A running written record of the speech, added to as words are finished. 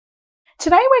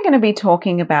Today we're going to be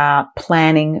talking about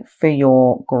planning for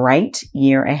your great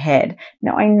year ahead.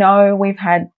 Now, I know we've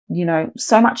had,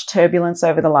 so much turbulence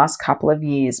over the last couple of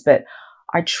years, but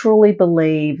I truly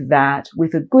believe that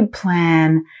with a good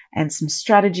plan and some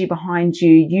strategy behind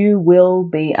you, you will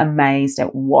be amazed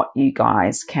at what you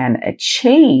guys can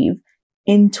achieve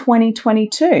in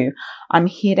 2022. I'm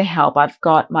here to help. I've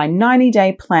got my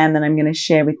 90-day plan that I'm going to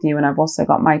share with you, and I've also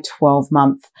got my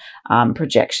 12-month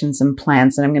projections and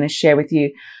plans that I'm going to share with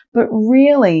you. But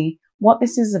really, what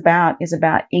this is about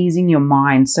easing your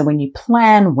mind. So when you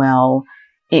plan well,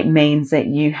 it means that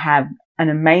you have an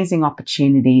amazing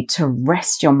opportunity to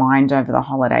rest your mind over the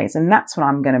holidays. And that's what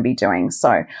I'm going to be doing.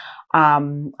 So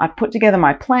I've put together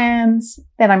my plans,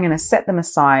 then I'm going to set them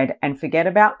aside and forget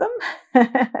about them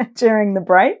during the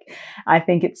break. I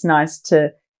think it's nice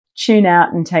to tune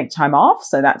out and take time off.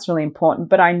 So that's really important.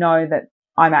 But I know that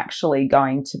I'm actually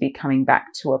going to be coming back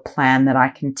to a plan that I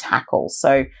can tackle.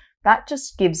 So that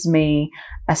just gives me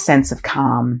a sense of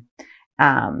calm.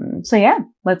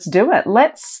 Let's do it.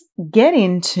 Let's get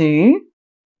into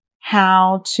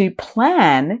how to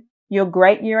plan your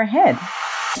great year ahead.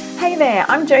 Hey there,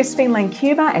 I'm Josephine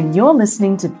Lancuba and you're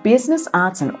listening to Business,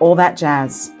 Arts and All That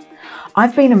Jazz.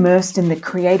 I've been immersed in the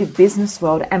creative business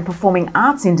world and performing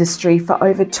arts industry for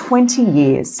over 20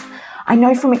 years. I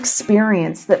know from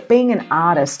experience that being an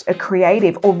artist, a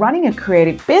creative, or running a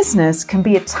creative business can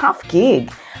be a tough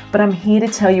gig, but I'm here to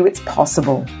tell you it's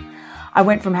possible. I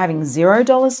went from having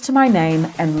 $0 to my name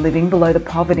and living below the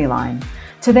poverty line,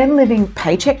 to then living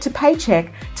paycheck to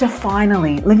paycheck, to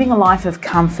finally living a life of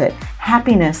comfort,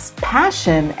 happiness,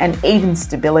 passion, and even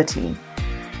stability.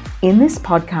 In this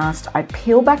podcast, I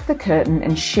peel back the curtain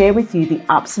and share with you the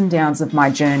ups and downs of my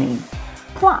journey.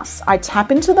 Plus, I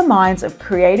tap into the minds of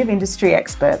creative industry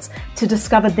experts to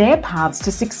discover their paths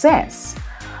to success.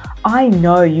 I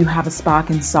know you have a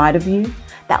spark inside of you,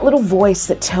 that little voice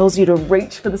that tells you to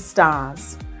reach for the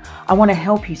stars. I want to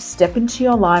help you step into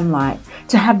your limelight,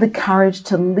 to have the courage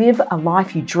to live a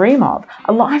life you dream of,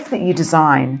 a life that you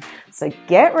design. So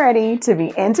get ready to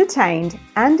be entertained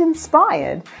and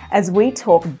inspired as we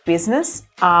talk business,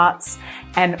 arts,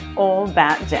 and all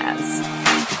that jazz.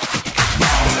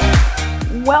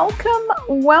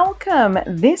 Welcome.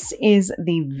 This is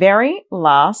the very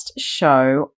last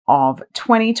show of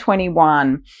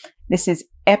 2021. This is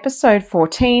episode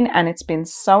 14 and it's been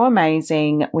so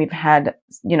amazing. We've had,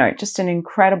 just an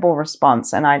incredible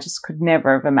response and I just could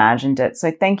never have imagined it.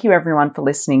 So thank you everyone for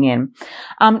listening in.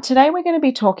 Today we're going to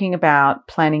be talking about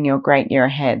planning your great year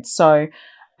ahead. So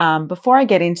before I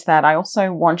get into that, I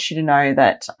also want you to know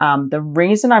that the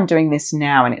reason I'm doing this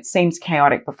now, and it seems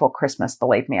chaotic before Christmas,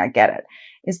 believe me, I get it,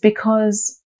 is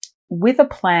because with a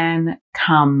plan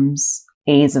comes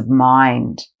ease of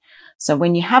mind. So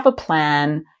when you have a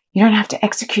plan, you don't have to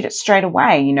execute it straight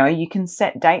away. You can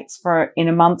set dates for in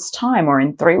a month's time or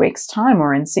in 3 weeks' time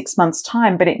or in 6 months'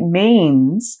 time, but it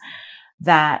means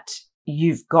that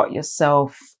you've got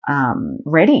yourself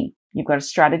ready. You've got a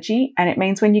strategy, and it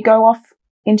means when you go off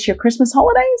into your Christmas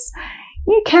holidays,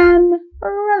 you can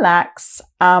relax.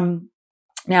 Now,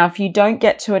 if you don't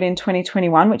get to it in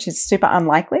 2021, which is super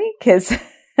unlikely because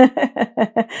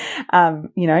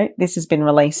this has been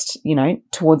released,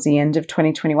 towards the end of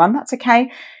 2021, that's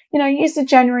okay. Use the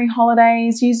January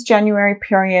holidays, use January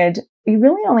period. You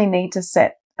really only need to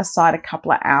set aside a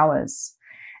couple of hours,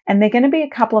 and they're going to be a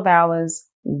couple of hours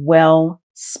well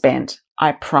spent.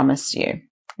 I promise you.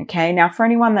 Okay. Now, for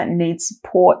anyone that needs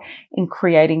support in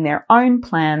creating their own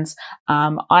plans,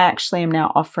 I actually am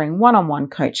now offering one-on-one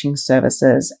coaching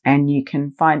services, and you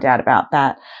can find out about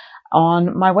that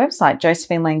on my website,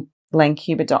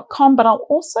 josephinelancuba.com, but I'll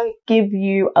also give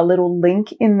you a little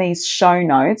link in these show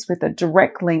notes with a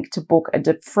direct link to book a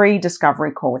free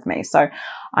discovery call with me. So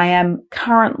I am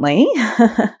currently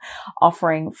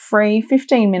offering free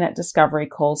 15-minute discovery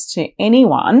calls to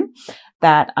anyone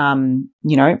that,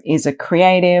 is a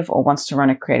creative or wants to run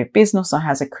a creative business or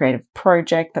has a creative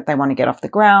project that they want to get off the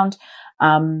ground.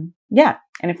 And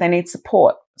if they need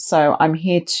support. So I'm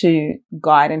here to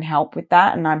guide and help with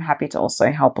that. And I'm happy to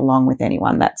also help along with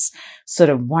anyone that's sort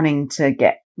of wanting to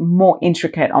get more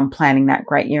intricate on planning that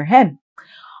great year ahead.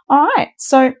 All right.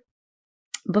 So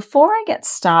before I get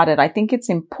started, I think it's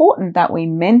important that we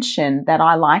mention that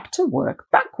I like to work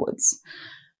backwards.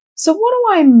 So what do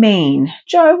I mean?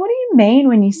 Joe, what do you mean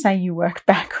when you say you work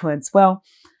backwards? Well,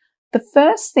 the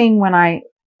first thing when I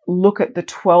look at the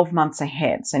 12 months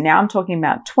ahead. So now I'm talking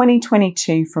about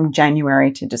 2022 from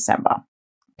January to December.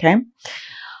 Okay.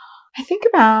 I think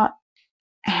about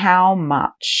how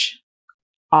much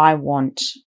I want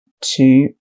to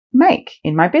make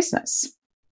in my business.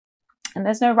 And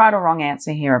there's no right or wrong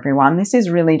answer here, everyone. This is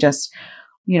really just,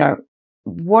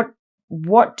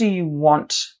 what do you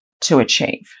want to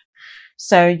achieve?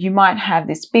 So you might have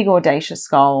this big audacious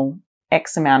goal,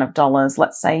 X amount of dollars.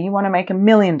 Let's say you want to make $1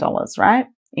 million, right?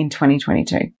 In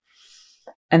 2022.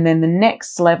 And then the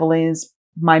next level is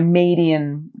my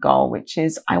median goal, which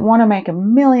is I want to make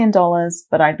 $1 million,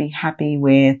 but I'd be happy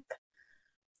with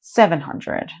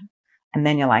 700. And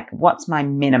then you're like, what's my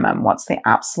minimum? What's the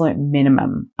absolute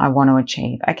minimum I want to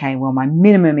achieve? Okay, well, my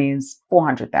minimum is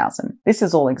 400,000. This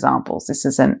is all examples. This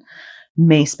isn't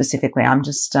me specifically. I'm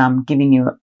just giving you,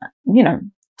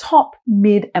 top,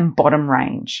 mid, and bottom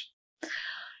range.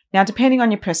 Now, depending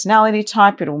on your personality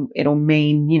type, it'll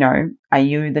mean, are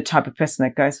you the type of person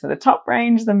that goes for the top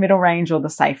range, the middle range, or the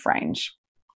safe range?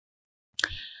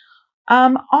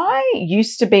 I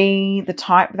used to be the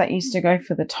type that used to go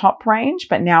for the top range,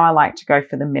 but now I like to go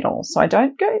for the middle. So I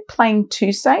don't go playing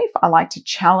too safe. I like to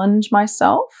challenge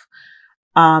myself,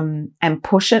 and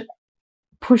push it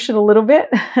a little bit.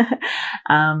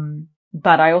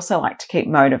 But I also like to keep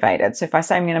motivated. So if I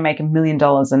say I'm going to make $1 million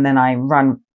and then I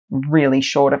run really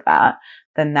short of that,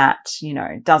 then that,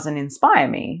 doesn't inspire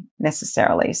me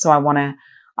necessarily. So I want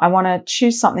to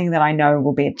choose something that I know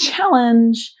will be a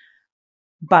challenge,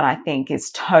 but I think is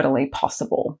totally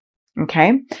possible.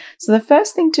 Okay. So the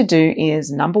first thing to do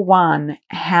is, number one,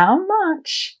 how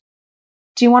much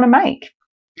do you want to make?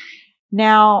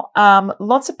 Now,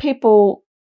 lots of people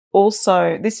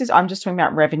also, I'm just talking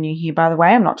about revenue here, by the way.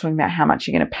 I'm not talking about how much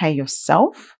you're going to pay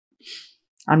yourself.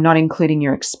 I'm not including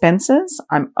your expenses.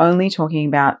 I'm only talking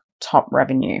about top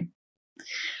revenue.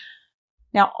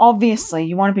 Now, obviously,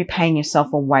 you want to be paying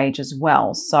yourself a wage as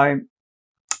well. So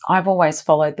I've always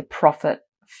followed the profit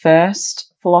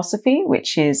first philosophy,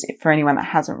 which is, for anyone that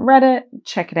hasn't read it,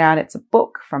 check it out. It's a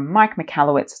book from Mike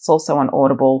Michalowicz. It's also on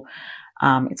Audible.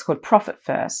 It's called Profit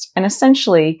First. And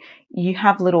essentially, you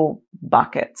have little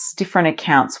buckets, different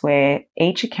accounts where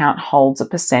each account holds a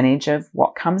percentage of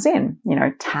what comes in,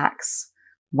 tax,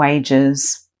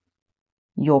 wages,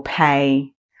 your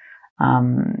pay,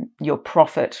 your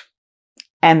profit,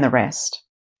 and the rest.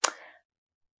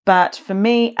 But for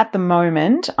me, at the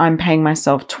moment, I'm paying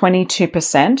myself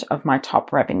 22% of my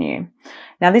top revenue.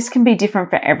 Now, this can be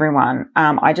different for everyone.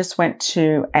 I just went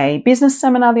to a business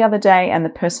seminar the other day, and the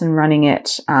person running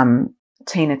it,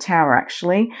 Tina Tower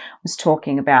actually, was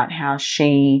talking about how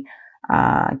she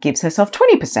gives herself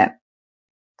 20%.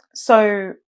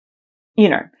 So,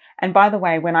 and by the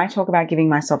way, when I talk about giving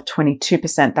myself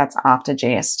 22%, that's after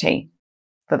GST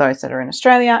for those that are in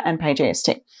Australia and pay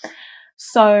GST.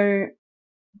 So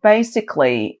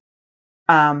basically,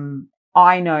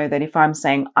 I know that if I'm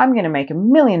saying I'm going to make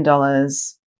 $1 million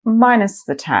minus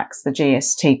the tax, the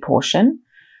GST portion,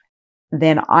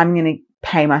 then I'm going to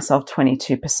pay myself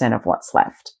 22% of what's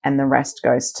left. And the rest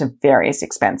goes to various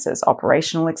expenses,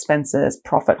 operational expenses,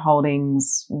 profit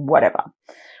holdings, whatever,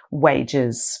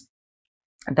 wages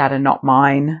that are not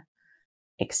mine,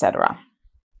 etc.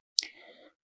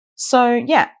 So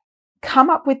yeah,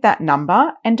 come up with that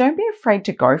number and don't be afraid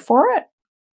to go for it.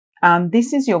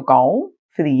 This is your goal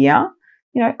for the year.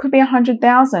 It could be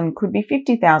 100,000, could be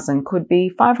 50,000, could be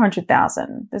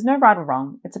 500,000. There's no right or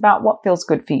wrong. It's about what feels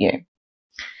good for you.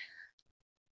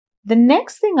 The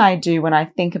next thing I do when I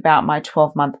think about my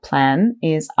 12-month plan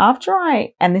is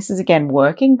and this is again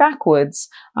working backwards,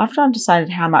 after I've decided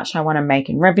how much I want to make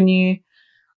in revenue,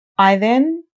 I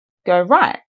then go,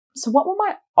 right, so what will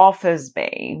my offers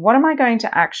be? What am I going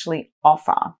to actually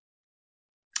offer?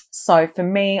 So for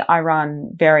me, I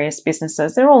run various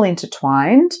businesses. They're all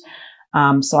intertwined.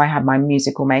 So I have my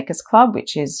Musical Makers Club,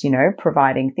 which is,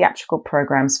 providing theatrical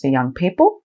programs for young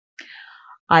people.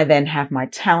 I then have my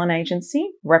talent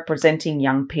agency representing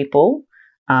young people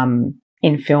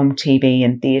in film, TV,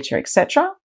 and theatre, etc.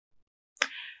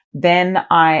 Then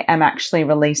I am actually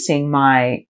releasing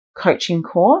my coaching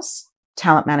course,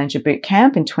 Talent Manager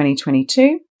Bootcamp, in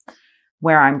 2022,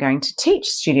 where I'm going to teach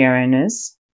studio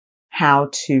owners how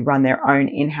to run their own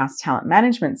in-house talent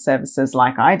management services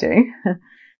like I do.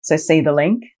 So see the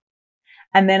link.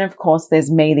 And then, of course, there's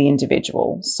me, the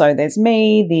individual. So there's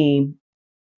me,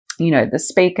 the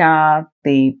speaker,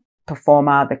 the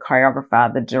performer, the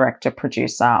choreographer, the director,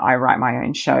 producer. I write my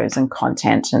own shows and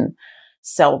content and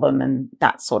sell them and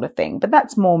that sort of thing. But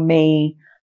that's more me,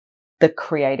 the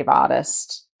creative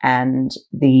artist and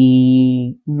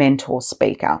the mentor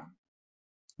speaker.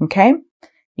 Okay.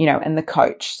 And the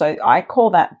coach. So I call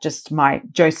that just my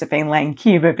Josephine Lang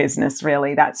Cuba business,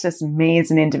 really. That's just me as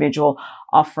an individual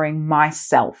offering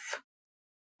myself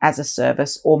as a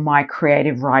service or my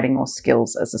creative writing or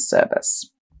skills as a service.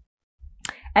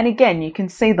 And again, you can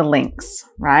see the links,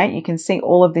 right? You can see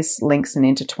all of this links and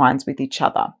intertwines with each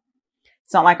other.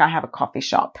 It's not like I have a coffee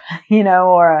shop,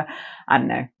 or I don't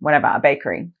know, whatever, a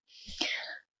bakery.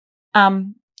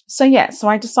 So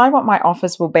I decide what my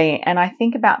offers will be, and I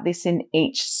think about this in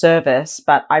each service,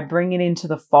 but I bring it into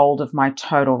the fold of my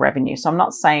total revenue. So I'm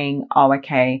not saying, I want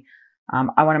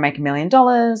to make $1 million,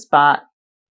 but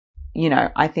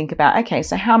I think about, okay,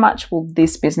 so how much will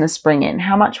this business bring in?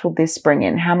 How much will this bring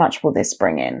in? How much will this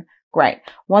bring in? Great.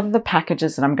 What are the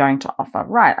packages that I'm going to offer?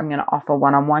 Right. I'm going to offer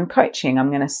one-on-one coaching. I'm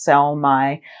going to sell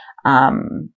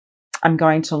I'm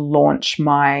going to launch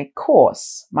my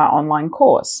course, my online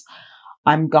course.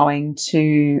 I'm going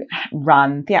to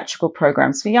run theatrical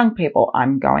programs for young people.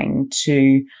 I'm going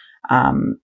to,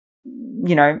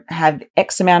 have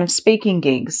X amount of speaking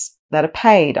gigs that are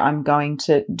paid. I'm going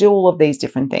to do all of these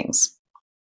different things.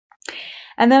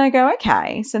 And then I go,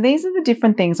 okay, so these are the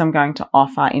different things I'm going to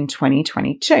offer in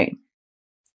 2022.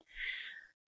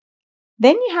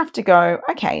 Then you have to go,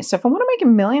 okay, so if I want to make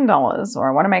 $1 million or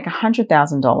I want to make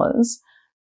 $100,000,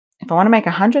 if I want to make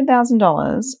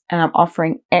 $100,000 and I'm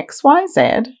offering X, Y,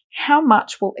 Z, how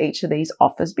much will each of these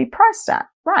offers be priced at?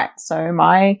 Right. So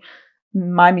my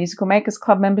Musical Makers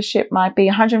Club membership might be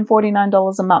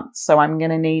 $149 a month. So I'm going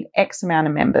to need X amount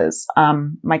of members.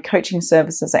 My coaching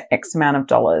services are X amount of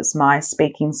dollars. My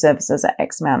speaking services are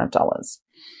X amount of dollars.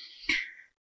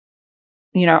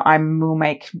 I will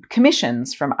make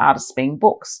commissions from artists being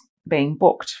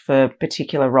booked for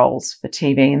particular roles for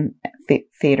TV and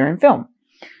theatre and film.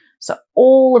 So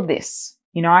all of this,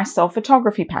 I sell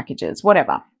photography packages,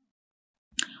 whatever.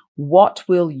 What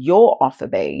will your offer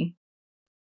be?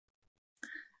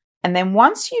 And then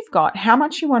once you've got how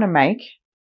much you want to make,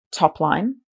 top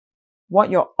line,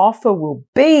 what your offer will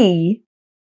be,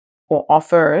 or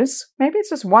offers, maybe it's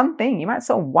just one thing. You might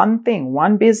sell one thing,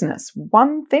 one business,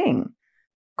 one thing.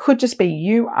 Could just be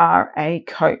you are a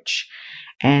coach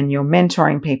and you're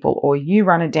mentoring people, or you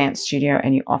run a dance studio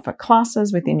and you offer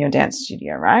classes within your dance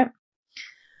studio, right?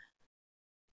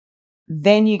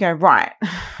 Then you go, right,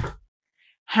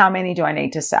 how many do I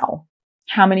need to sell?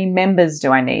 How many members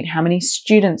do I need? How many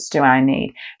students do I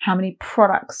need? How many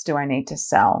products do I need to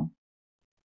sell?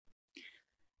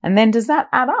 And then does that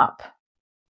add up?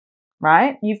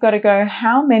 Right? You've got to go,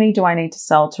 how many do I need to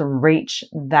sell to reach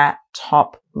that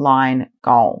top line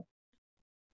goal?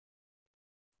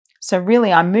 So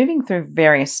really, I'm moving through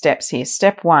various steps here.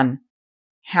 Step 1,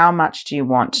 how much do you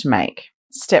want to make?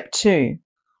 Step 2,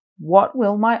 what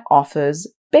will my offers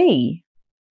be?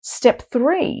 Step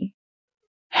 3,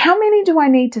 how many do I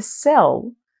need to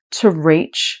sell to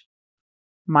reach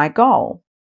my goal?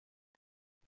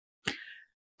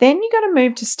 Then you got to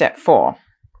move to step 4.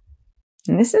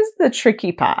 And this is the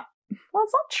tricky part. Well,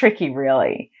 it's not tricky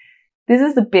really. This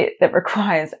is the bit that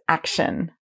requires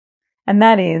action. And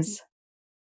that is,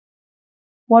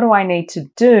 what do I need to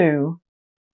do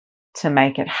to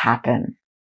make it happen?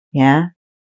 Yeah.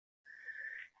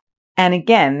 And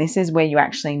again, this is where you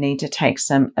actually need to take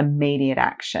some immediate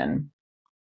action.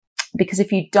 Because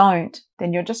if you don't,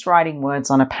 then you're just writing words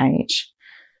on a page.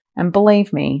 And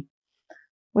believe me,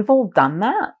 we've all done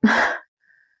that.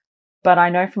 But I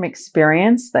know from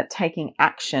experience that taking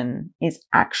action is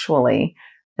actually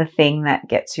the thing that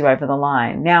gets you over the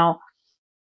line. Now,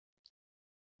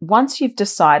 once you've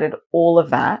decided all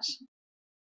of that,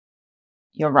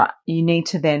 you're right. You need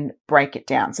to then break it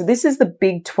down. So this is the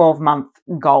big 12-month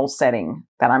goal setting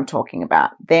that I'm talking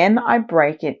about. Then I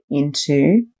break it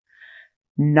into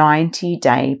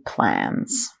 90-day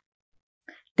plans.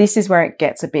 This is where it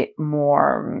gets a bit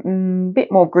more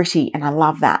gritty. And I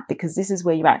love that, because this is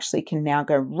where you actually can now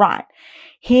go, right,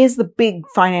 here's the big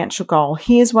financial goal.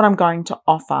 Here's what I'm going to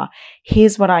offer.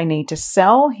 Here's what I need to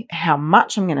sell, how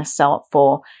much I'm going to sell it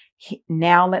for.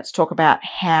 Now let's talk about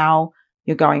how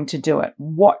you're going to do it,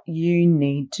 what you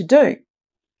need to do.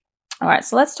 All right,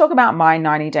 so let's talk about my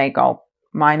 90-day goal,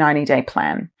 my 90-day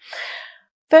plan.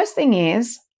 First thing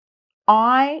is,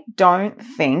 I don't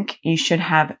think you should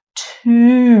have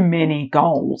too many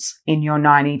goals in your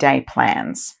 90-day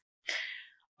plans.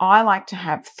 I like to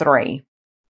have 3.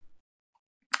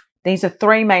 These are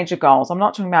 3 major goals. I'm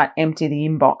not talking about empty the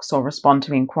inbox or respond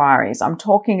to inquiries. I'm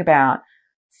talking about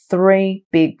 3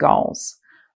 big goals.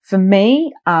 For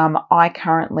me, I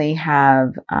currently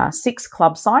have 6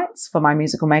 club sites for my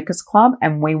Musical Makers Club,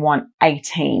 and we want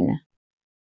 18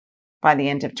 by the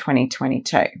end of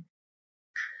 2022.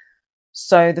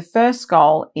 So the first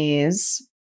goal is,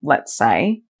 let's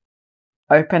say,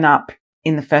 open up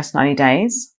in the first 90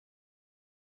 days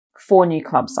 4 new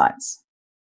club sites,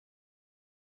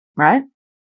 right?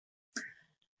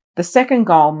 The second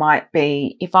goal might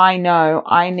be if I know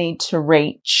I need to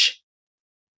reach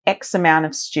X amount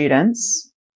of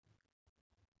students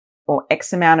or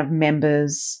X amount of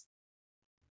members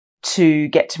to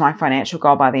get to my financial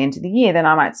goal by the end of the year, then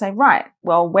I might say, right,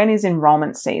 well, when is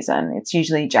enrollment season? It's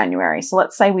usually January. So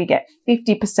let's say we get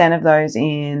 50% of those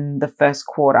in the first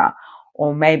quarter,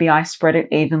 or maybe I spread it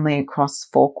evenly across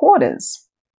 4 quarters.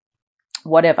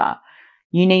 Whatever.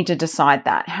 You need to decide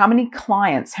that. How many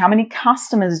clients, how many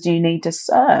customers do you need to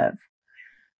serve?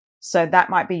 So that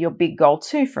might be your big goal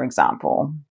too, for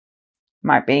example.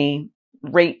 Might be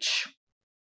reach,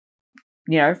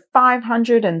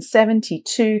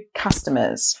 572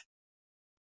 customers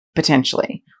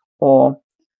potentially, or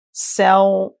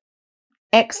sell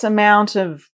X amount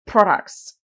of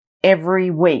products every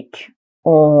week,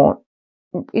 or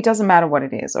it doesn't matter what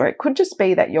it is. Or it could just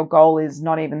be that your goal is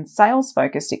not even sales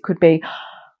focused. It could be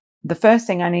the first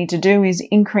thing I need to do is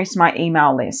increase my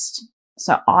email list.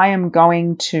 So I'm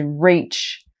going to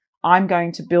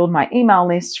build my email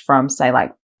list from say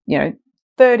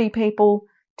 30 people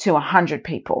to 100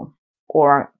 people,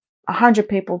 or 100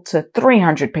 people to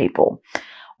 300 people,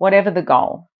 whatever the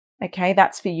goal. Okay.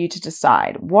 That's for you to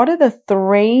decide. What are the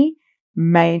 3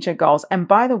 major goals? And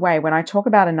by the way, when I talk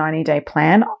about a 90-day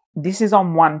plan, this is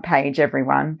on 1 page,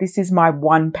 everyone. This is my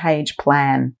 1-page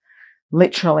plan.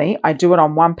 Literally, I do it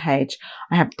on 1 page.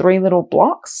 I have 3 little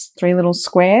blocks, 3 little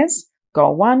squares,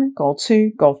 goal 1, goal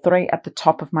 2, goal 3 at the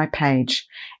top of my page.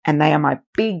 And they are my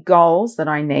big goals that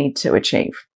I need to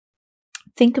achieve.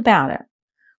 Think about it.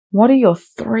 What are your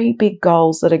 3 big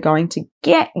goals that are going to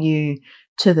get you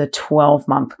to the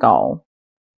 12-month goal?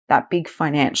 That big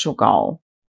financial goal.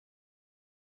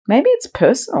 Maybe it's a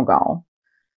personal goal.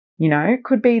 It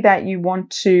could be that you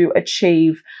want to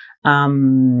achieve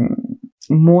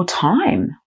more time.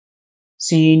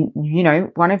 So,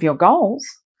 one of your goals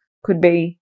could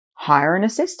be hire an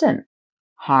assistant,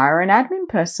 hire an admin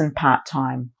person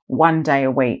part-time, 1 day a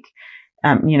week,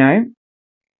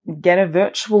 get a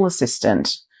virtual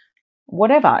assistant,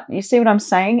 whatever. You see what I'm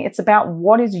saying? It's about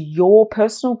what is your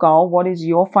personal goal, what is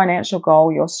your financial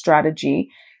goal, your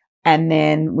strategy, and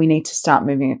then we need to start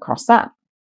moving across that.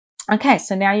 Okay,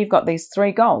 so now you've got these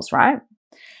 3 goals, right?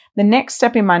 The next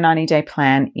step in my 90-day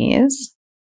plan is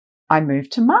I move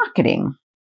to marketing.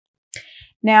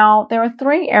 Now, there are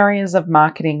 3 areas of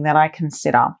marketing that I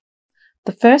consider.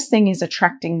 The first thing is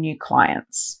attracting new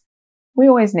clients. We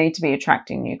always need to be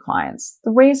attracting new clients.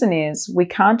 The reason is we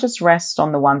can't just rest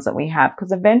on the ones that we have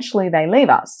because eventually they leave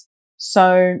us.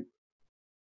 So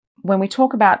when we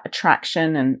talk about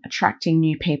attraction and attracting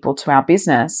new people to our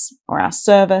business or our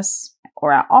service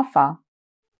or our offer,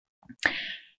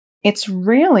 it's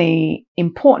really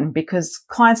important because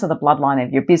clients are the bloodline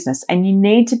of your business, and you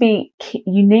need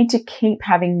to keep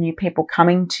having new people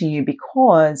coming to you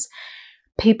because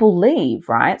people leave,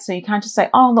 right? So you can't just say,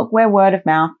 oh, look, we're word of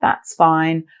mouth. That's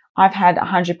fine. I've had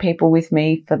 100 people with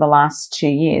me for the last 2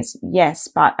 years. Yes,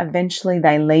 but eventually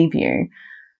they leave you.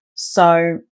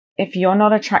 So if you're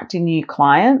not attracting new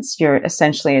clients, you're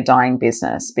essentially a dying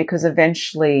business because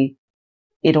eventually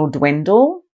it'll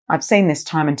dwindle. I've seen this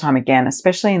time and time again,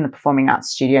 especially in the performing arts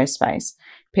studio space.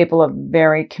 People are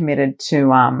very committed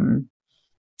to,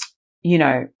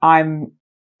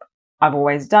 I've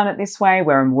always done it this way.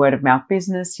 We're in word of mouth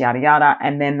business, yada, yada.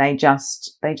 And then they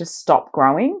just stop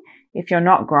growing. If you're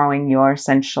not growing, you're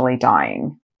essentially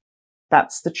dying.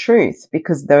 That's the truth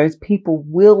because those people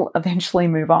will eventually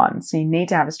move on. So you need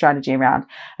to have a strategy around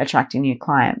attracting new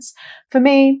clients. For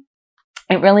me,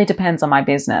 it really depends on my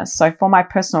business. So for my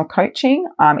personal coaching,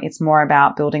 it's more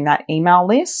about building that email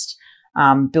list,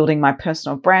 building my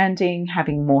personal branding,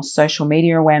 having more social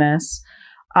media awareness.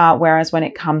 Whereas when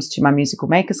it comes to my Musical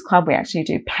Makers Club, we actually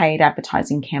do paid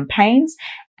advertising campaigns,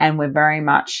 and we're very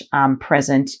much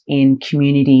present in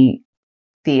community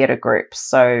theatre groups.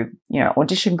 So,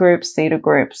 audition groups, theatre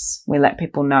groups, we let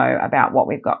people know about what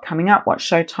we've got coming up, what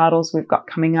show titles we've got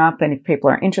coming up, and if people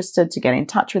are interested to get in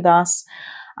touch with us.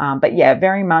 But yeah,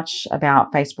 very much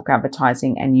about Facebook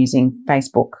advertising and using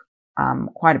Facebook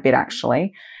quite a bit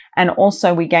actually. And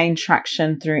also we gain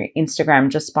traction through Instagram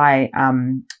just by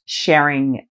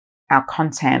sharing our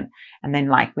content. And then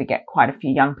we get quite a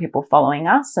few young people following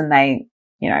us and they,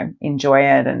 enjoy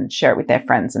it and share it with their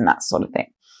friends and that sort of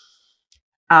thing.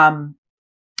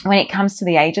 When it comes to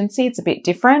the agency, it's a bit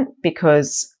different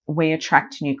because we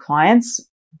attract new clients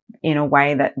in a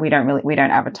way that we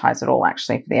don't advertise at all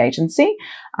actually for the agency.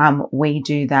 We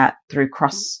do that through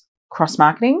cross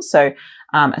marketing. So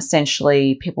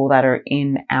essentially people that are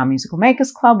in our Musical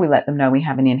Makers Club, we let them know we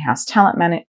have an in-house talent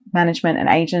management and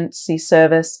agency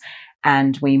service,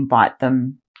 and we invite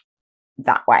them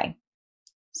that way.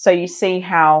 So you see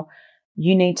how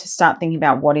you need to start thinking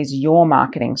about what is your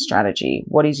marketing strategy?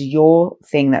 What is your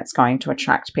thing that's going to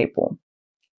attract people?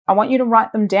 I want you to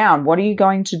write them down. What are you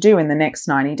going to do in the next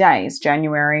 90 days,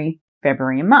 January,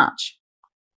 February, and March?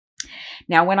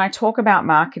 Now, when I talk about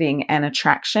marketing and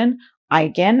attraction, I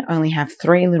again only have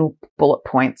 3 little bullet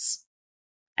points.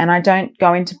 And I don't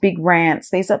go into big rants.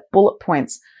 These are bullet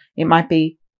points. It might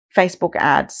be Facebook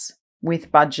ads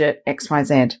with budget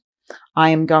XYZ. I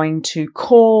am going to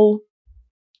call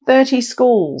 30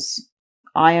 schools.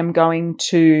 I am going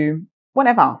to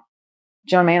whatever.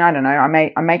 Do you know what I mean? I don't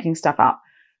know. I'm making stuff up.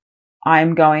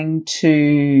 I'm going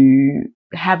to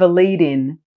have a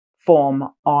lead-in form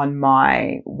on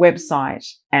my website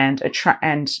and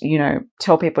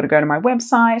tell people to go to my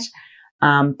website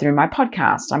through my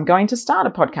podcast. I'm going to start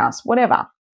a podcast, whatever.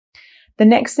 The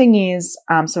next thing is,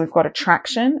 so we've got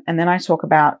attraction, and then I talk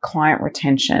about client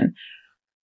retention.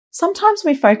 Sometimes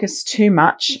we focus too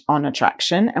much on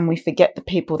attraction and we forget the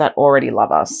people that already love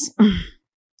us.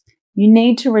 You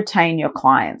need to retain your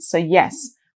clients. So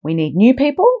yes, we need new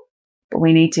people, but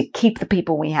we need to keep the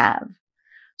people we have.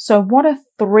 So what are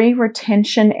 3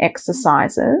 retention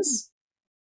exercises?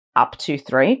 Up to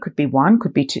 3, could be 1,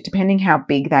 could be 2, depending how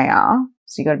big they are.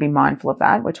 So you got to be mindful of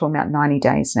that. We're talking about 90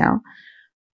 days now.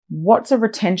 What's a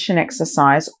retention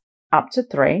exercise up to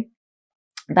 3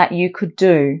 that you could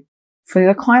do for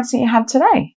the clients that you have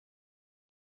today?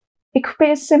 It could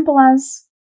be as simple as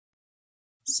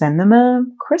send them a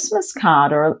Christmas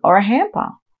card or a hamper.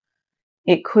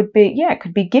 It could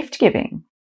be gift giving.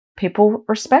 People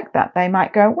respect that. They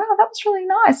might go, wow, that was really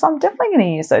nice. I'm definitely going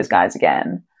to use those guys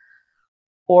again.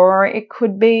 Or it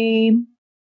could be,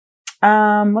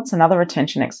 what's another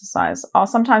retention exercise? Oh,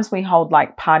 sometimes we hold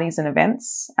like parties and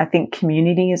events. I think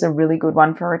community is a really good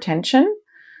one for retention.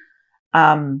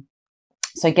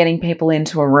 So getting people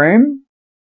into a room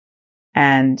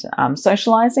and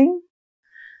socializing.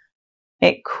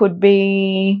 It could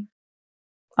be,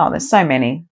 there's so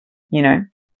many, It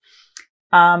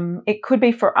could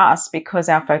be for us, because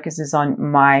our focus is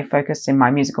my focus in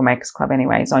my Musical Makers Club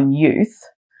anyway, is on youth.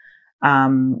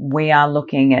 We are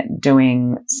looking at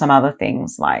doing some other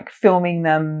things like filming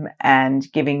them and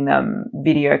giving them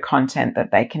video content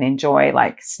that they can enjoy,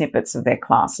 like snippets of their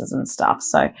classes and stuff.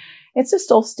 So it's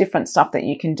just all different stuff that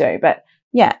you can do. But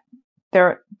yeah,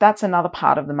 that's another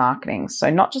part of the marketing. So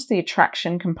not just the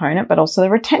attraction component, but also the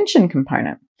retention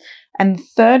component. And the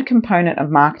third component of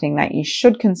marketing that you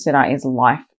should consider is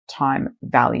lifetime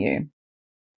value.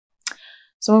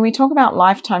 So when we talk about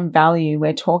lifetime value,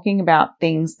 we're talking about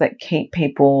things that keep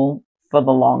people for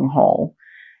the long haul.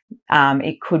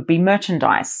 It could be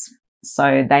merchandise.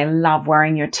 So they love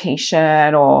wearing your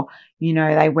t-shirt, or,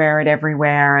 they wear it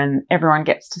everywhere and everyone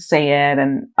gets to see it.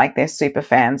 And like they're super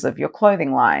fans of your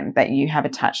clothing line that you have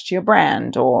attached to your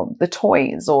brand, or the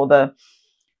toys, or the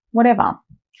whatever.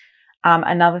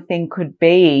 Another thing could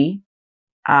be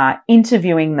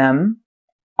interviewing them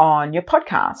on your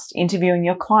podcast, interviewing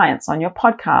your clients on your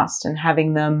podcast and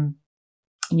having them,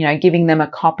 giving them a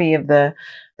copy of the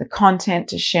content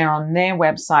to share on their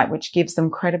website, which gives them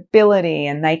credibility,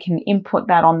 and they can input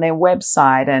that on their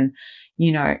website and,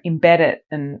 embed it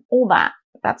and all that.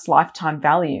 That's lifetime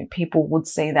value. People would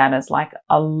see that as like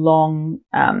a long,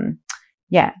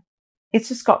 it's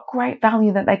just got great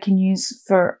value that they can use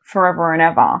for forever and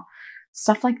ever.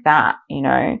 Stuff like that,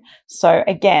 So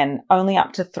again, only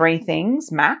up to 3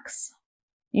 things max.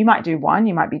 You might do 1,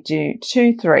 you might do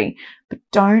 2, 3, but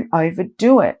don't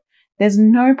overdo it. There's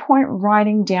no point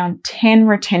writing down 10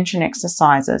 retention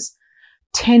exercises,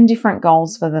 10 different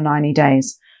goals for the 90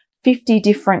 days, 50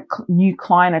 different new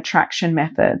client attraction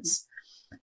methods.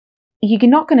 You're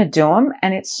not going to do them,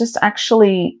 and it's just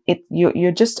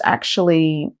you're just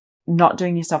actually not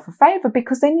doing yourself a favor,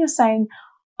 because then you're saying,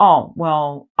 oh,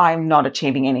 well, I'm not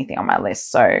achieving anything on my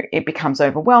list. So it becomes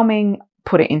overwhelming.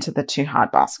 Put it into the too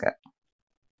hard basket.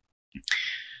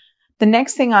 The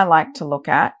next thing I like to look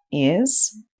at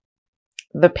is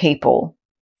the people.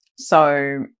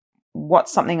 So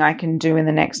what's something I can do in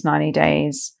the next 90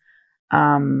 days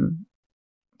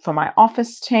for my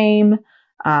office team?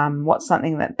 What's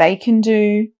something that they can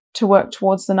do to work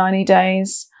towards the 90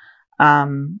 days?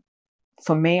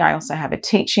 For me, I also have a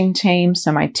teaching team.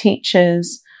 So my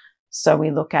teachers, so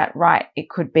we look at, it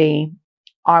could be,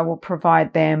 I will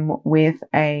provide them with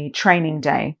a training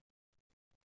day.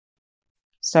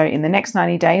 So in the next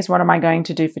 90 days, what am I going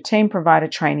to do for team? Provide a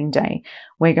training day.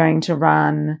 We're going to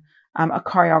run a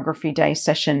choreography day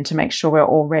session to make sure we're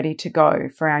all ready to go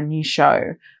for our new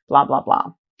show, blah, blah,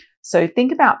 blah. So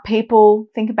think about people,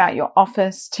 think about your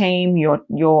office team,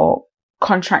 your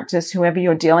contractors, whoever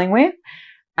you're dealing with,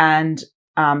 and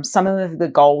some of the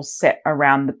goals set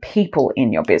around the people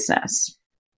in your business.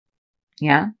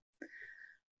 Yeah.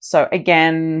 So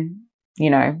again,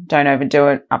 don't overdo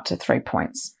it, up to 3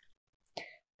 points.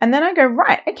 And then I go,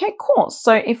 right, okay, cool.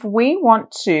 So if we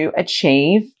want to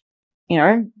achieve,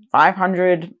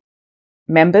 500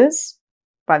 members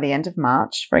by the end of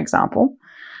March, for example,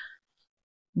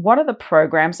 what are the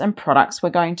programs and products we're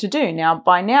going to do? Now,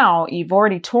 by now, you've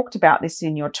already talked about this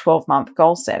in your 12-month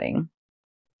goal setting.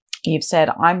 You've said,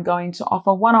 I'm going to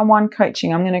offer one-on-one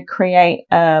coaching. I'm going to create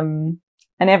an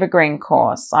evergreen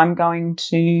course. I'm going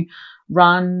to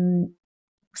run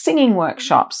singing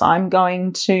workshops. I'm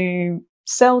going to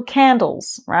sell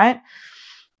candles, right?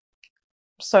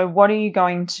 So what are you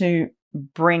going to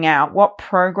bring out? What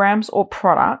programs or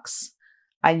products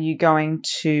are you going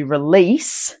to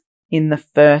release in the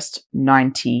first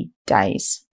 90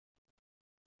 days?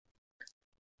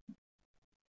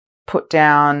 Put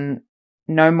down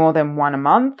no more than one a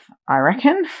month, I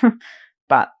reckon,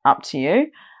 but up to you.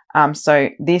 So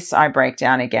this I break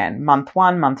down again, month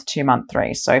 1, month 2, month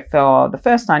 3. So for the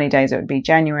first 90 days, it would be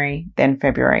January, then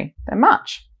February, then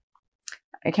March.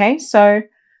 Okay, so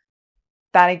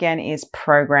that again is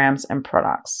programs and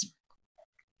products.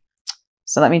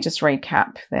 So let me just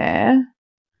recap there.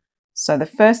 So the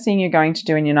first thing you're going to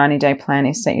do in your 90-day plan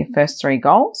is set your first 3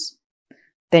 goals.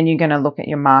 Then you're going to look at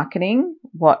your marketing,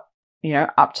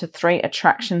 up to 3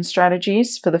 attraction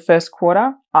strategies for the first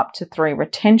quarter, up to 3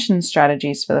 retention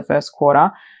strategies for the first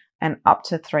quarter, and up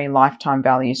to 3 lifetime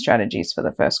value strategies for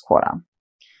the first quarter.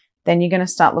 Then you're going to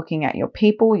start looking at your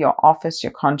people, your office,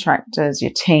 your contractors,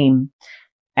 your team,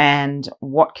 and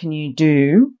what can you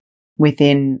do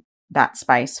within that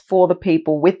space for the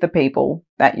people, with the people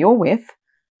that you're with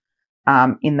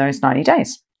in those 90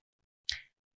 days.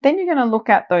 Then you're going to look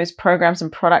at those programs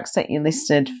and products that you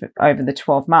listed over the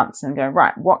 12 months and go,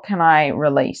 right, what can I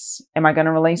release? Am I going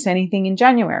to release anything in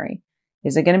January?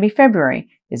 Is it going to be February?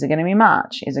 Is it going to be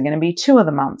March? Is it going to be 2 of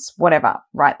the months? Whatever.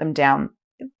 Write them down.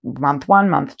 Month 1,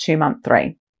 month 2, month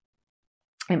 3.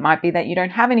 It might be that you don't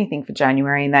have anything for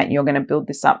January and that you're going to build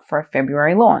this up for a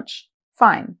February launch.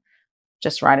 Fine.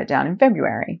 Just write it down in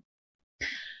February.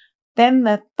 Then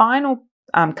the final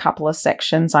couple of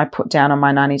sections I put down on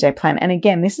my 90-day plan, and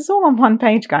again, this is all on one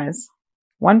page, guys.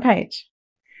 One page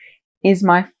is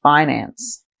my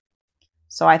finance.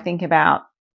 So I think about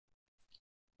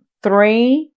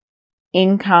 3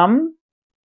 income,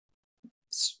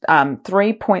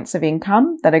 3 points of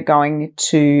income that are going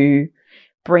to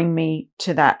bring me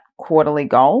to that quarterly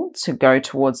goal to go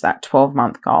towards that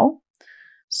 12-month goal.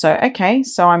 So, okay,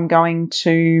 so I'm going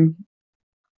to,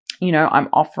 I'm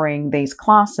offering these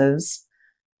classes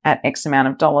at X amount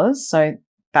of dollars. So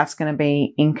that's going to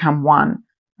be income 1.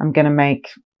 I'm going to make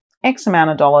X amount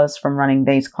of dollars from running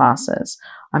these classes.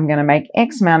 I'm going to make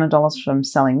X amount of dollars from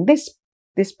selling this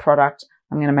product.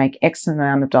 I'm going to make X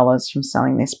amount of dollars from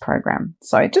selling this program.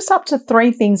 So just up to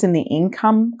 3 things in the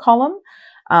income column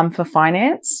for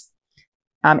finance,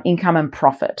 income and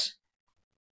profit.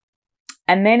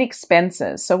 And then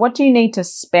expenses. So what do you need to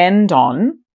spend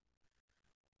on?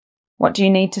 What do you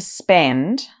need to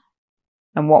spend?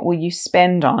 And what will you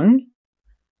spend on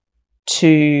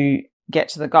to get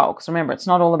to the goal? Because remember, it's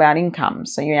not all about income.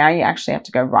 So you actually have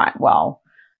to go, right, well,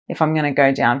 if I'm going to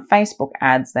go down Facebook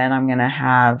ads, then I'm going to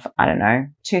have,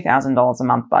 $2,000 a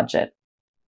month budget,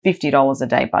 $50 a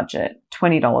day budget,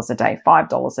 $20 a day,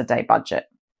 $5 a day budget,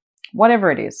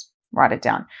 whatever it is, write it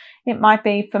down. It might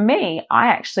be, for me, I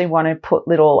actually want to put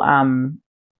little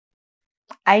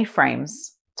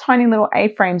A-frames, tiny little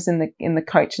A-frames in the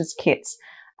coaches' kits.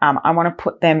 I want to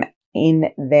put them in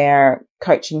their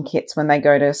coaching kits when they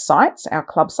go to sites, our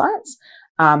club sites,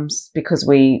 because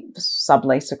we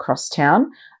sublease across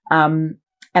town. And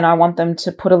I want them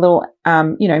to put a little,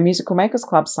 Musical Makers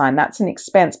Club sign. That's an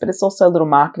expense, but it's also a little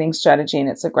marketing strategy, and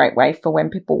it's a great way for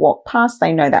when people walk past,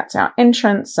 they know that's our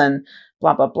entrance and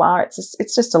blah, blah, blah.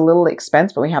 It's just a little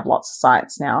expense, but we have lots of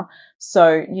sites now.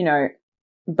 So,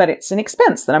 but it's an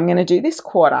expense that I'm going to do this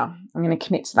quarter. I'm going to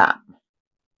commit to that.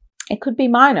 It could be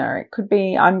minor. It could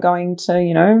be I'm going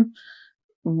to,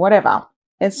 whatever.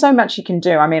 There's so much you can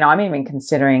do. I mean, I'm even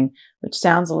considering, which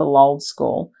sounds a little old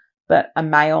school, but a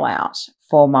mail out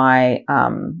for my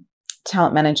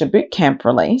Talent Manager Bootcamp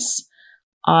release.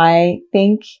 I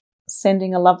think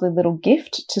sending a lovely little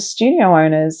gift to studio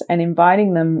owners and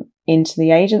inviting them into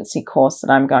the agency course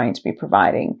that I'm going to be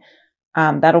providing.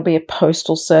 That'll be a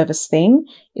postal service thing.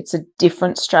 It's a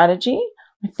different strategy.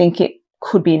 I think it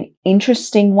could be an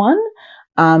interesting one,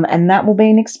 and that will be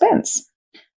an expense.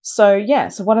 So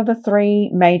what are the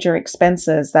 3 major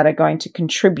expenses that are going to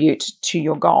contribute to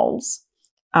your goals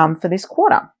for this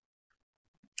quarter?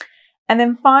 And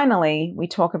then finally, we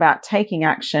talk about taking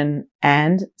action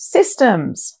and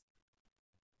systems.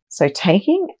 So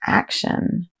taking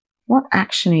action, what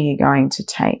action are you going to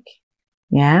take?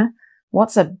 Yeah.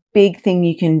 What's a big thing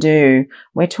you can do?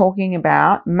 We're talking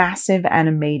about massive and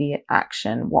immediate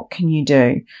action. What can you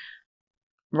do?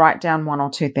 Write down one or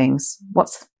two things.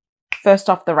 What's first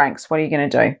off the ranks? What are you going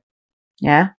to do?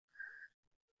 Yeah.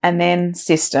 And then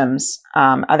systems.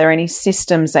 Are there any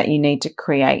systems that you need to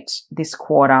create this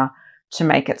quarter to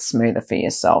make it smoother for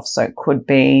yourself? So it could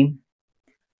be,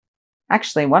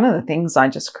 actually, one of the things I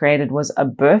just created was a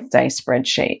birthday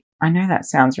spreadsheet. I know that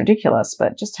sounds ridiculous,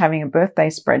 but just having a birthday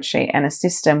spreadsheet and a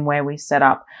system where we set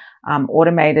up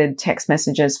automated text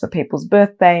messages for people's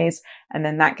birthdays, and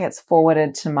then that gets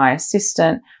forwarded to my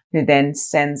assistant, who then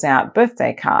sends out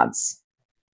birthday cards.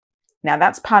 Now,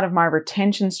 that's part of my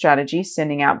retention strategy,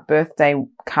 sending out birthday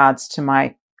cards to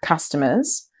my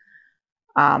customers.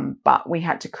 But we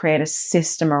had to create a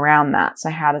system around that. So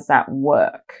how does that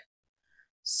work?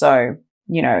 So,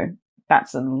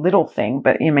 that's a little thing,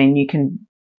 but you can,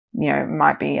 it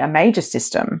might be a major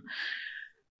system,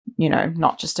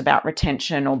 not just about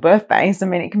retention or birthdays.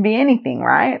 It can be anything,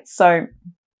 right? So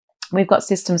we've got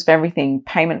systems for everything: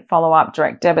 payment follow-up,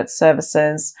 direct debit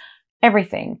services,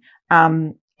 everything.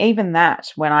 Even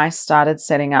that, when I started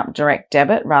setting up direct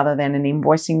debit rather than an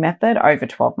invoicing method over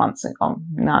 12 months ago,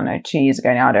 2 years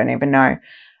ago now, I don't even know.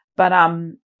 But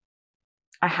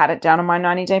I had it down on my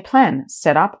 90-day plan,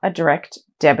 set up a direct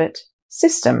debit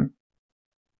system.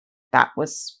 That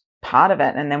was part of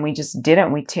it. And then we just did it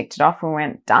and we ticked it off and we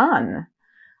went, done.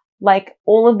 Like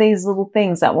all of these little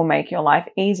things that will make your life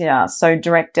easier. So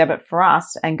direct debit for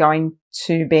us, and going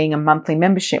to being a monthly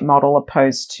membership model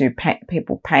opposed to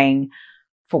people paying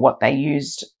for what they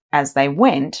used as they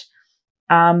went,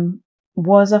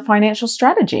 was a financial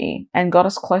strategy and got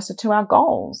us closer to our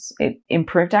goals. It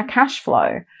improved our cash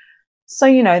flow. So,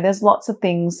 there's lots of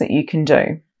things that you can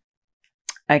do.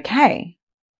 Okay.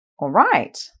 All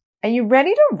right. Are you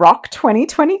ready to rock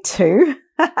 2022?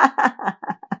 I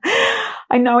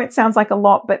know it sounds like a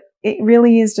lot, but it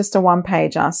really is just a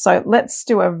one-pager. So let's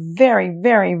do a very,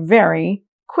 very, very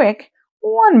quick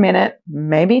 1 minute,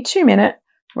 maybe 2 minute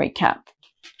recap.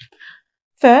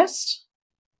 First,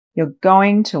 you're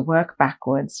going to work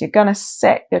backwards. You're going to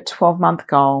set your 12-month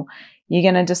goal. You're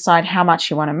going to decide how much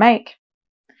you want to make.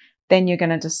 Then you're going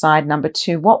to decide, number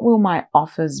 2, what will my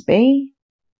offers be?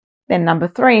 Then number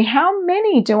 3, how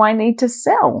many do I need to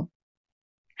sell?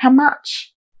 How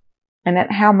much? And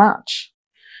at how much?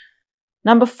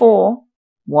 Number 4,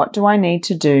 what do I need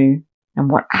to do? And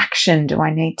what action do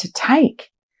I need to take?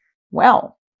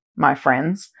 Well, my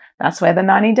friends, that's where the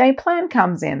 90-day plan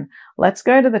comes in. Let's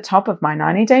go to the top of my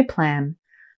 90-day plan.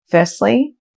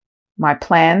 Firstly, my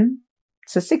plan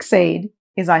to succeed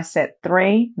is I set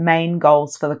 3 main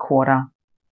goals for the quarter.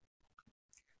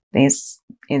 This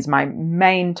is my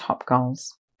main top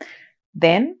goals.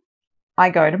 Then I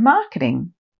go to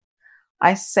marketing.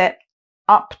 I set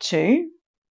up to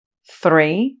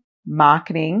 3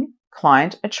 marketing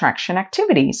client attraction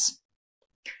activities.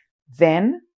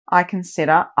 Then I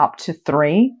consider up to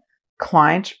 3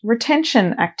 client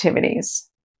retention activities.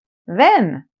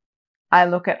 Then I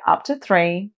look at up to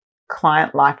 3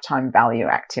 client lifetime value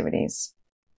activities.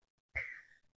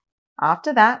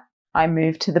 After that, I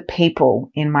move to the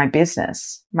people in my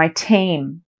business, my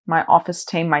team, my office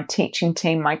team, my teaching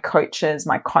team, my coaches,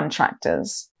 my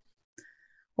contractors.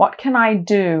 What can I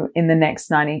do in the next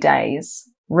 90 days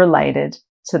related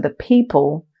to the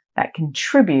people that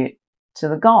contribute to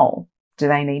the goal? Do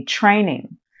they need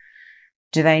training?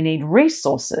 Do they need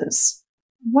resources?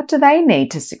 What do they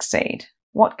need to succeed?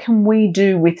 What can we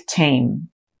do with team?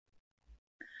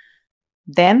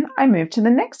 Then I move to the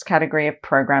next category of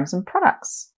programs and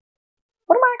products.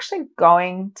 What am I actually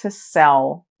going to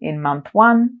sell in month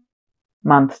 1,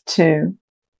 month 2,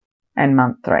 and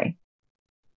month 3?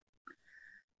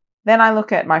 Then I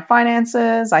look at my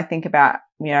finances. I think about,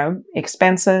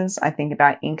 expenses. I think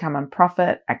about income and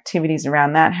profit, activities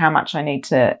around that, how much I need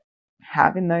to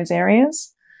have in those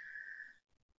areas.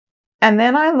 And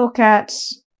then I look at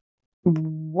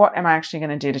what am I actually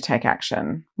going to do to take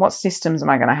action? What systems am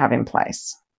I going to have in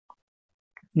place?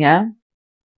 Yeah.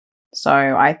 So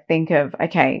I think of,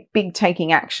 big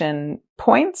taking action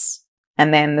points,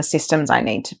 and then the systems I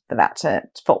need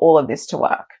for all of this to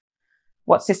work.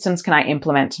 What systems can I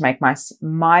implement to make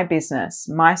my business,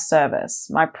 my service,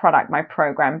 my product, my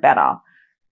program better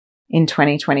in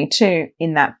 2022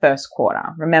 in that first quarter?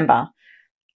 Remember,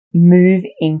 move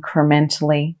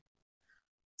incrementally.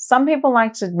 Some people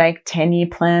like to make 10-year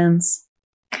plans.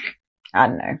 I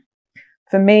don't know.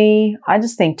 For me, I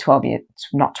just think 12 years,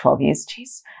 not 12 years,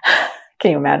 geez.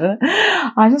 Can you imagine?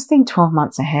 I just think 12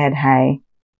 months ahead. Hey,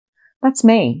 that's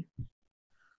me.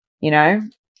 You know,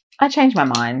 I change my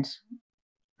mind.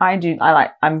 I've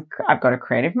got a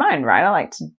creative mind, right? I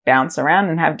like to bounce around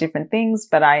and have different things,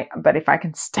 but if I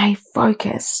can stay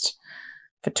focused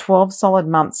for 12 solid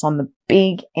months on the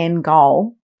big end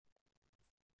goal,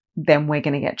 then we're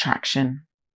going to get traction.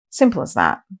 Simple as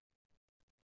that.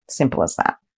 Simple as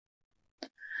that.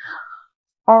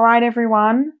 All right,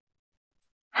 everyone.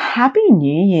 Happy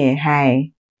New Year.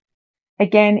 Hey.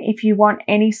 Again, if you want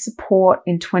any support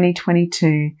in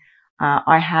 2022,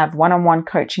 I have one-on-one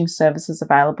coaching services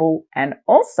available. And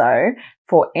also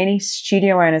for any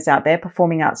studio owners out there,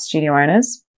 performing arts studio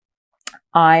owners,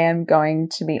 I am going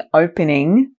to be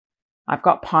opening, I've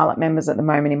got pilot members at the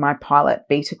moment in my pilot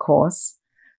beta course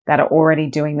that are already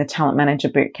doing the Talent Manager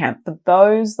Bootcamp. For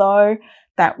those though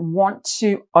that want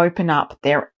to open up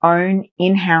their own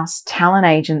in-house talent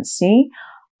agency,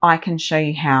 I can show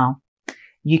you how.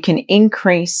 You can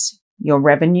increase your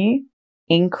revenue,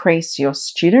 increase your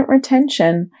student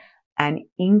retention, and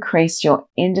increase your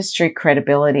industry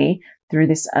credibility through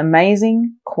this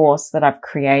amazing course that I've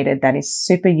created that is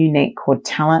super unique called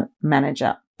Talent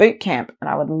Manager Bootcamp. And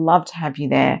I would love to have you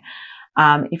there.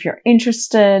 If you're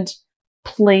interested,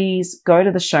 please go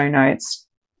to the show notes,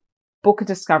 book a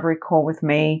discovery call with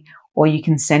me, or you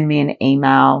can send me an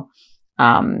email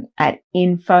at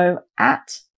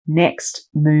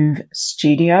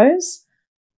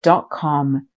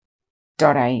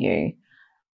info@nextmovestudios.com.au.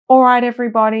 All right,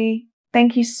 everybody.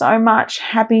 Thank you so much.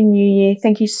 Happy New Year.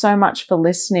 Thank you so much for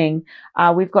listening.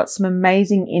 We've got some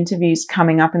amazing interviews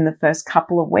coming up in the first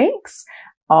couple of weeks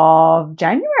of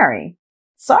January.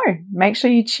 So make sure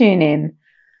you tune in.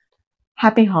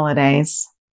 Happy holidays.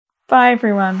 Bye,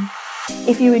 everyone.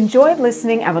 If you enjoyed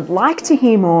listening and would like to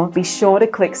hear more, be sure to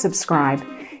click subscribe.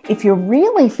 If you're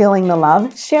really feeling the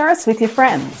love, share us with your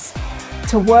friends.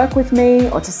 To work with me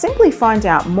or to simply find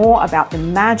out more about the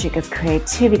magic of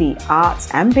creativity, arts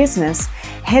and business,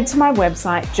 head to my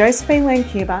website,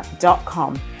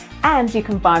 josephinelencuba.com, and you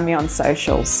can find me on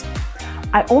socials.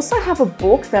 I also have a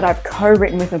book that I've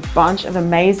co-written with a bunch of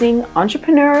amazing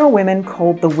entrepreneurial women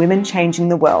called The Women Changing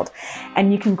the World.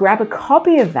 And you can grab a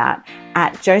copy of that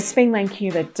at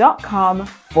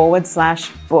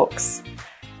josephinelencuba.com/books.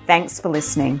 Thanks for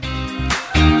listening.